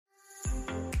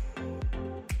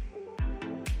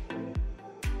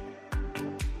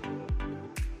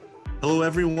Hello,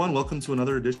 everyone. Welcome to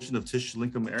another edition of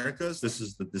TissueLink Americas. This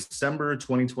is the December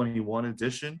 2021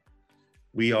 edition.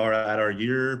 We are at our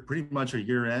pretty much our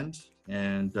year end.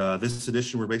 And this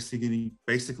edition, we're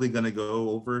basically going to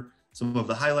go over some of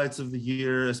the highlights of the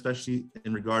year, especially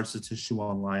in regards to Tissue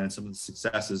Online and some of the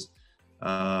successes.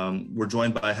 We're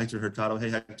joined by Hector Hurtado.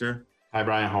 Hey, Hector. Hi,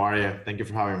 Brian. How are you? Thank you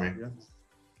for having me.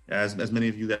 Yeah. As many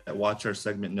of you that watch our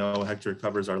segment know, Hector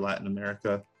covers our Latin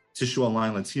America, Tissue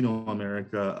Online Latino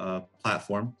America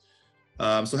platform.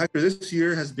 So Hector, this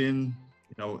year has been,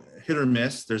 hit or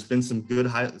miss. There's been some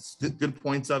good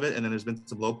points of it, and then there's been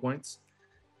some low points.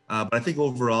 But I think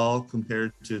overall,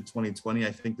 compared to 2020,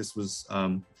 I think this was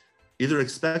either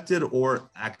expected or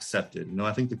accepted.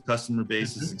 I think the customer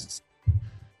base is,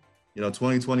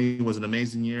 2020 was an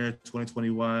amazing year.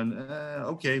 2021,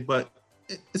 okay, but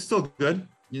it's still good.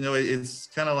 It's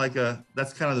kind of like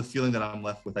that's kind of the feeling that I'm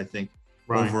left with, I think.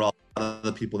 Right. Overall,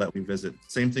 the people that we visit.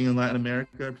 Same thing in Latin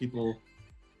America. Are people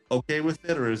okay with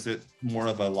it, or is it more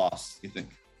of a loss, you think?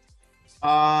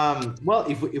 Well,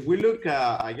 if we look,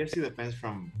 I guess it depends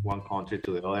from one country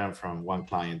to the other and from one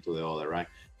client to the other, right?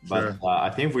 But sure. I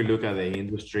think if we look at the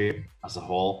industry as a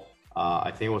whole,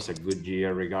 I think it was a good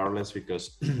year regardless,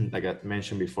 because like I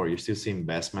mentioned before, you still see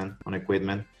investment on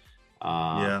equipment.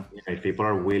 If people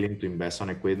are willing to invest on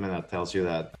equipment, that tells you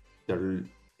that they're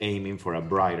aiming for a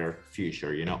brighter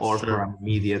future, or sure. for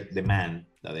immediate demand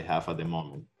that they have at the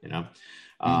moment,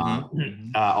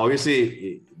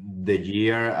 Obviously, the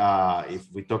year,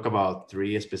 if we talk about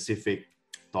three specific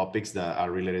topics that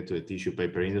are related to the tissue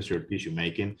paper industry or tissue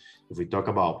making, if we talk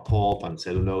about pulp and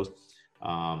cellulose,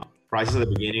 prices at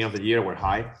the beginning of the year were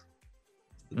high.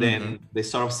 Then they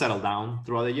sort of settled down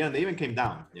throughout the year, and they even came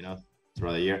down,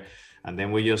 throughout the year. And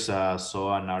then we just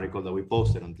saw an article that we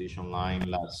posted on Tissue Online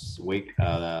this week,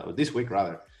 that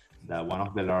one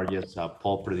of the largest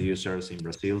pulp producers in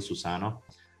Brazil, Suzano,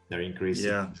 they're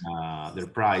increasing their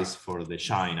price for the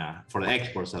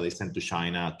exports that they send to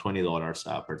China,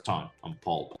 $20 per ton on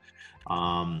pulp.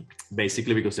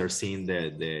 Basically because they're seeing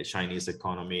the Chinese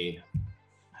economy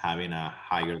having a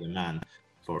higher demand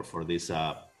for these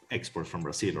exports from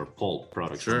Brazil or pulp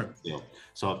products. Sure. From Brazil.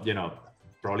 So,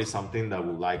 probably something that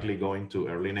will likely go into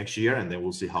early next year, and then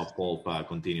we'll see how pulp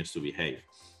continues to behave.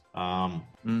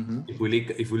 If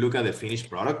we look at the finished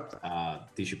product,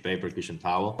 tissue paper, kitchen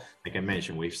towel, like I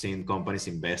mentioned, we've seen companies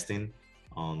investing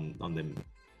on the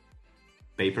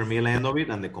paper mill end of it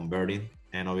and the converting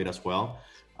end of it as well.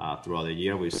 Throughout the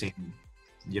year, we've seen,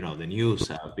 the news,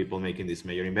 people making this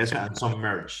major investment, and some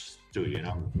merge too,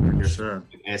 Sure.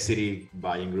 Essity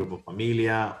buying Grupo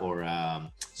Familia, or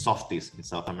Softis in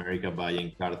South America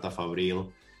buying Carta Fabril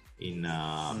in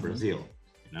Brazil,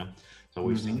 So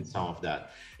we've seen some of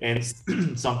that. And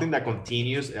something that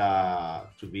continues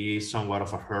to be somewhat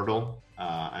of a hurdle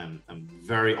and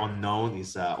very unknown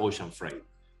is ocean freight,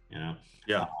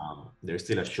 There's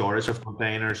still a shortage of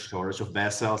containers, shortage of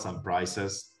vessels, and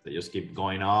prices that just keep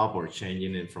going up or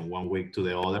changing it from one week to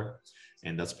the other.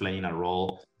 And that's playing a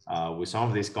role with some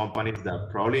of these companies that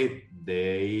probably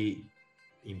they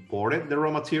imported the raw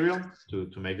material to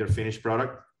make their finished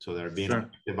product. So they're being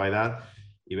affected by that,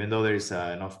 even though there is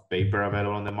enough paper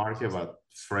available on the market, but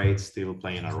freight still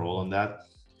playing a role on that.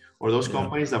 Or those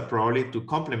companies that probably, to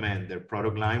complement their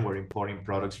product line, were importing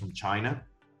products from China,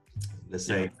 let's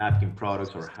say napkin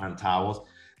products or hand towels.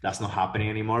 That's not happening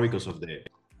anymore because of the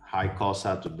high cost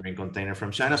to bring container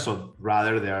from China. So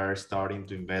rather they are starting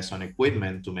to invest on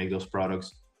equipment to make those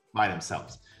products by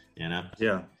themselves,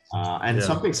 And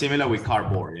something similar with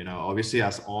cardboard, obviously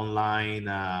as online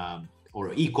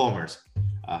or e-commerce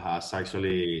has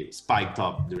actually spiked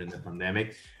up during the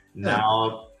pandemic.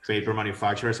 Now paper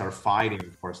manufacturers are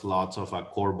fighting for slots of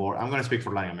cardboard. I'm going to speak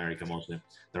for Latin America mostly.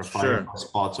 They're fighting for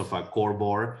spots of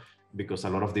cardboard because a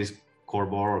lot of this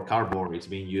cardboard is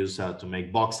being used to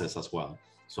make boxes as well.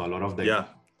 So a lot of the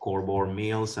cardboard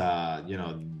mills,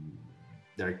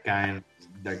 they're kind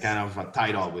of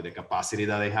tied up with the capacity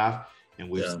that they have, and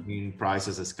we've seen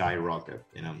prices skyrocket.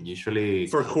 Usually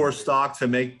for core stock to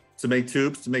make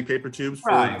tubes, to make paper tubes,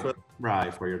 for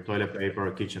your toilet paper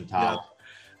or kitchen towel.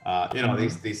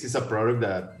 This is a product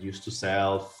that used to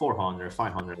sell $400,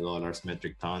 $500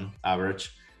 metric ton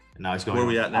average, and now it's going. Where are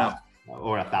we at now?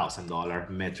 Or $1,000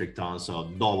 metric ton,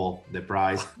 so double the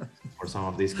price for some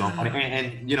of these companies.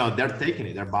 And they're taking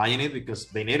it, they're buying it because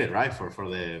they need it, right, for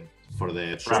the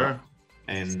product.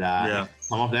 And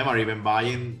some of them are even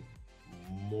buying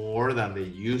more than they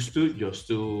used to, just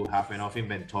to have enough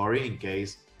inventory in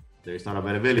case there is not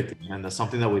availability. And that's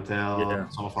something that we tell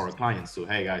some of our clients too.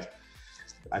 Hey guys,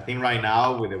 I think right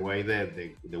now with the way that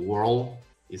the world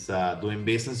is doing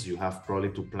business, you have probably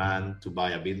to plan to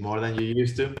buy a bit more than you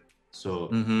used to. So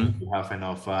you have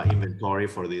enough inventory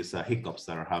for these hiccups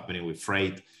that are happening with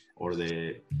freight or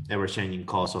the ever-changing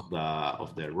cost of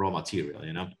the raw material,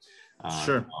 you know.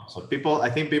 Sure. So I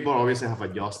think people obviously have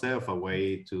adjusted of a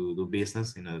way to do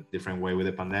business in a different way with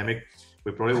the pandemic.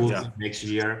 We probably will see next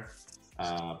year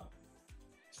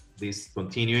this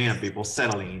continuing and people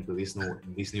settling into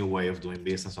this new way of doing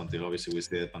business until obviously we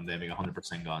see the pandemic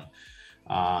 100% gone.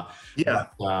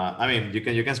 I mean,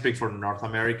 you can speak for North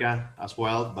America as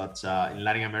well, but in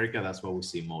Latin America, that's what we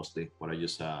see mostly. What I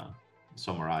just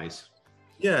summarize.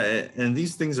 Yeah, and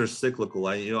these things are cyclical.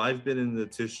 I've been in the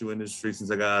tissue industry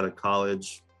since I got out of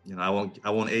college. I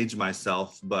won't age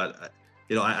myself, but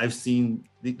I've seen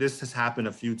this has happened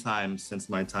a few times since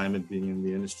my time at being in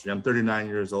the industry. I'm 39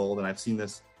 years old, and I've seen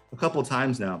this a couple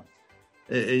times now.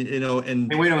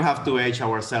 And we don't have to age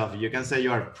ourselves. You can say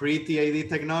you are pre-TAD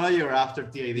technology or after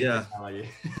TAD technology.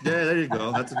 Yeah, there you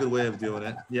go. That's a good way of doing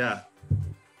it. Yeah.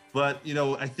 But,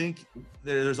 I think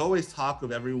there's always talk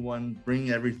of everyone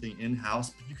bringing everything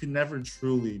in-house, but you can never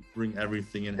truly bring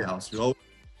everything in-house.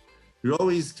 You're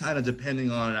always kind of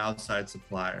depending on an outside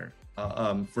supplier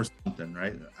for something,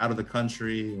 right? Out of the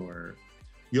country, or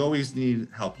you always need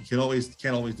help. You can't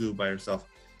always do it by yourself.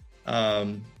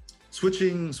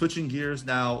 Switching gears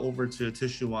now over to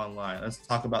Tissue Online. Let's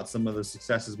talk about some of the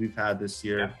successes we've had this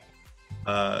year.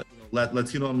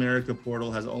 Latino America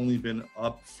portal has only been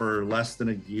up for less than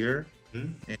a year.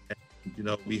 And,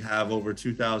 we have over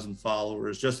 2,000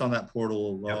 followers just on that portal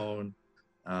alone.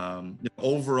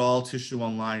 Overall, Tissue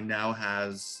Online now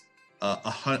has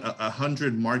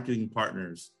 100 marketing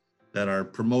partners that are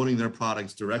promoting their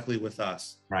products directly with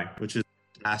us, right? Which is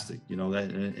fantastic,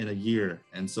 that in a year.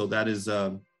 And so that is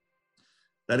a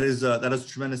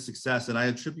tremendous success. And I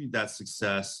attribute that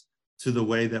success to the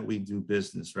way that we do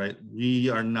business, right? We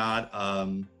are not,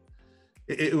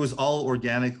 it was all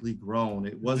organically grown.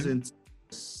 It wasn't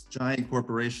this giant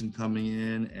corporation coming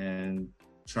in and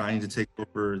trying to take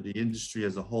over the industry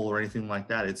as a whole or anything like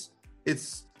that.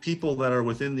 It's people that are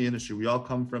within the industry. We all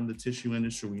come from the tissue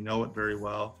industry. We know it very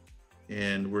well.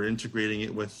 And we're integrating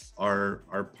it with our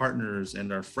partners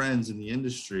and our friends in the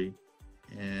industry.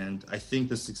 And I think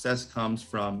the success comes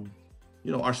from,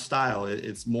 our style.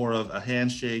 It's more of a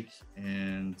handshake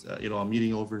and, a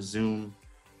meeting over Zoom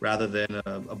rather than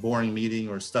a boring meeting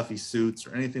or stuffy suits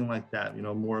or anything like that,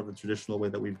 more of the traditional way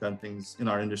that we've done things in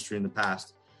our industry in the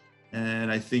past.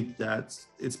 And I think that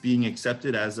it's being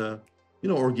accepted as a,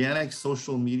 organic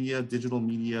social media, digital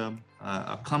media,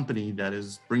 a company that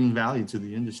is bringing value to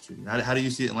the industry. How do you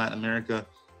see it in Latin America?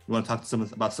 You want to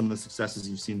talk about some of the successes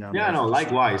you've seen now? Yeah, no,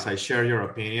 likewise. I share your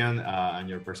opinion and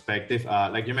your perspective.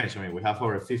 Like you mentioned, we have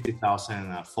over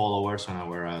 50,000 followers on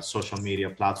our social media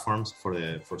platforms for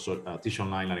Tissue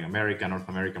Online, Latin America, North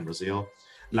America, and Brazil.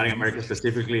 Latin America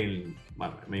specifically,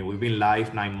 we've been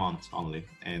live 9 months only,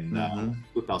 and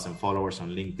 2,000 followers on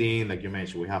LinkedIn. Like you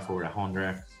mentioned, we have over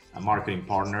 100 marketing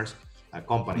partners.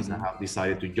 Companies that have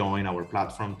decided to join our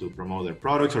platform to promote their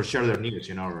products or share their news,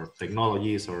 or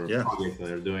technologies or projects that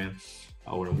they're doing.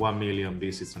 Over 1 million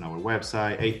visits on our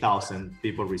website, 8,000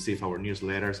 people receive our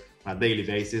newsletters on a daily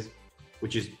basis,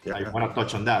 which is, I want to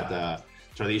touch on that.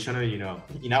 Traditionally,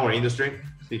 in our industry,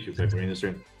 tissue paper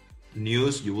industry,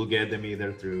 news, you will get them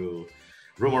either through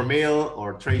rumor mill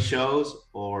or trade shows,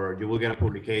 or you will get a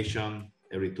publication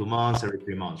every 2 months, every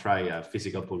 3 months, right? A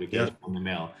physical publication on the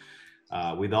mail.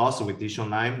 With us, with Tissue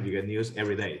Online, you get news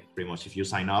every day, pretty much. If you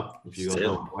sign up, if you go to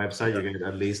our website, you get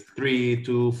at least 3,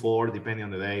 2, 4, depending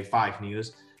on the day, 5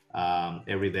 news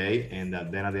every day. And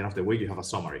then at the end of the week, you have a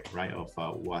summary, right, of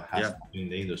what has happened in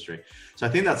the industry. So I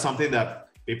think that's something that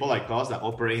people like us that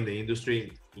operate in the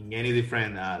industry in any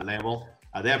different level,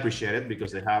 they appreciate it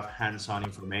because they have hands-on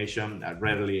information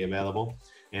readily available.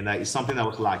 And it's something that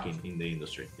was lacking in the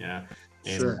industry.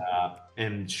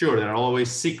 And sure, there are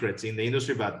always secrets in the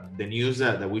industry, but the news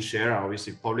that we share are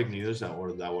obviously public news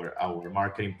or our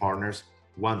marketing partners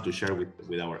want to share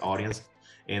with our audience.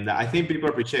 And I think people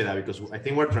appreciate that because I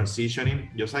think we're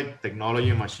transitioning, just like technology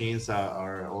and machines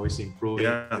are always improving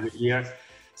every year.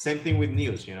 Same thing with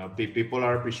news, people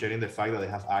are appreciating the fact that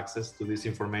they have access to this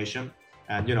information.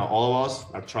 And, all of us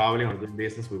are traveling or doing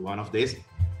business with one of these.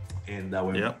 And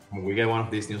when we get one of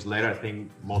these newsletters, I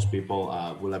think most people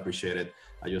will appreciate it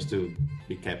just to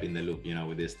be kept in the loop,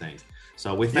 with these things.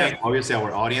 So we thank obviously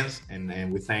our audience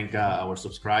and we thank our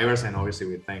subscribers, and obviously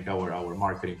we thank our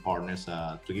marketing partners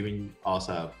to giving us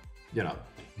a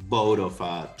vote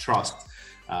of trust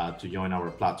to join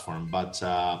our platform. But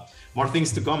more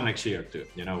things to come next year too.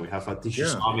 You know, we have a tissue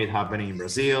summit happening in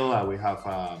Brazil. We have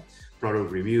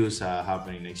product reviews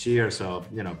happening next year. So,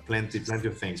 you know, plenty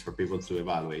of things for people to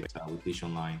evaluate with Tissue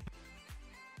Online.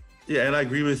 Yeah, and I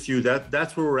agree with you.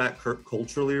 That's where we're at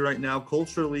culturally right now.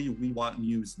 Culturally, we want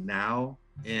news now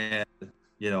and,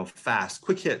 you know, fast,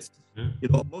 quick hits. You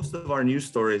know, most of our news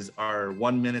stories are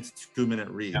 1 minute, 2 minute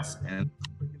reads, and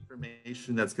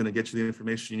information that's going to get you the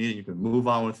information you need. You can move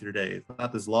on with your day. It's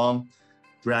not this long,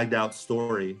 dragged out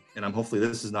story. And hopefully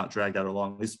this is not dragged out or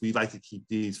long. At least we like to keep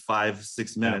these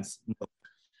 5-6 minutes.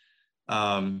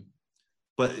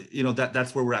 But you know,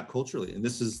 that's where we're at culturally, and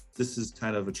this is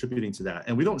kind of attributing to that.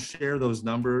 And we don't share those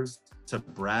numbers to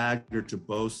brag or to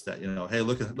boast that, you know, hey,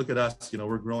 look at us, you know,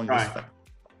 we're growing this fast,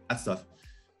 that stuff.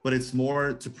 But it's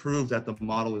more to prove that the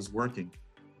model is working,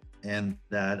 and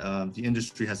that the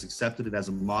industry has accepted it as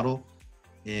a model,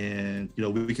 and you know,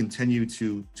 we continue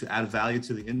to add value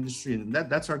to the industry, and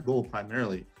that's our goal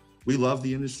primarily. We love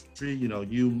the industry. You know,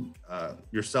 you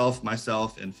yourself,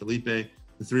 myself, and Felipe,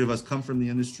 the three of us come from the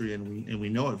industry, and we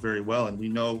know it very well, and we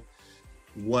know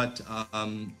what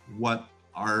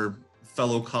our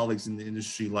fellow colleagues in the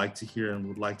industry like to hear and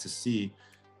would like to see.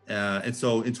 And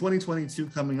so in 2022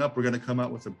 coming up, we're going to come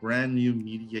out with a brand new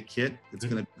media kit. It's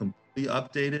going to be completely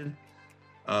updated.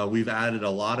 We've added a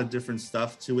lot of different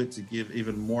stuff to it to give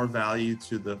even more value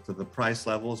to the price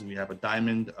levels. We have a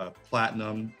diamond, a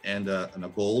platinum, and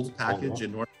a gold package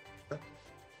in North America.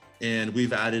 And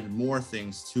we've added more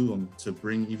things to them to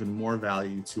bring even more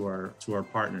value to our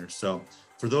partners. So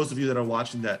for those of you that are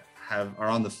watching that are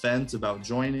on the fence about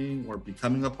joining or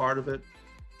becoming a part of it,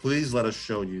 please let us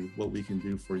show you what we can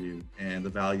do for you and the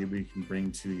value we can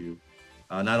bring to you,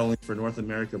 not only for North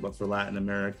America, but for Latin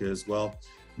America as well.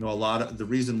 You know, a lot of the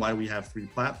reason why we have 3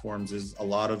 platforms is a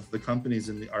lot of the companies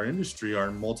in our industry are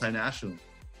multinational.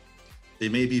 They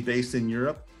may be based in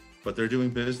Europe, but they're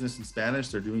doing business in Spanish,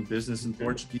 they're doing business in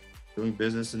Portuguese, doing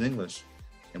business in English.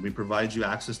 And we provide you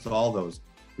access to all those.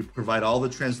 We provide all the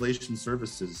translation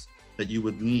services that you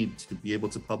would need to be able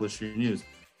to publish your news.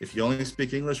 If you only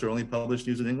speak English or only publish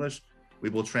news in English, we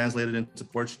will translate it into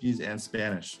Portuguese and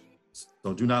Spanish.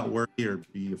 So do not worry or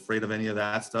be afraid of any of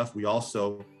that stuff. We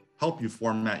also help you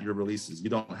format your releases. You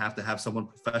don't have to have someone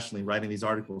professionally writing these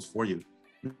articles for you.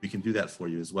 We can do that for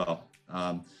you as well.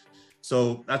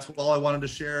 So that's all I wanted to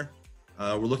share.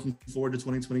 We're looking forward to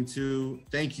 2022.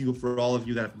 Thank you for all of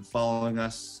you that have been following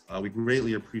us. We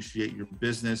greatly appreciate your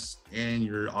business and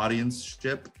your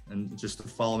audience-ship, and just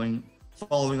following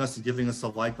us and giving us a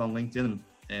like on LinkedIn,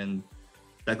 and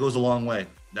that goes a long way.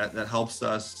 That helps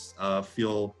us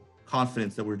feel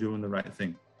confident that we're doing the right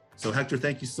thing. So Hector,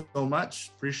 thank you so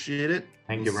much. Appreciate it.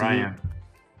 Thank you, Brian.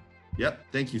 Yep.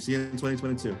 Thank you. See you in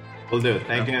 2022. Will do.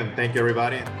 Thank you. Thank you,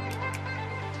 everybody.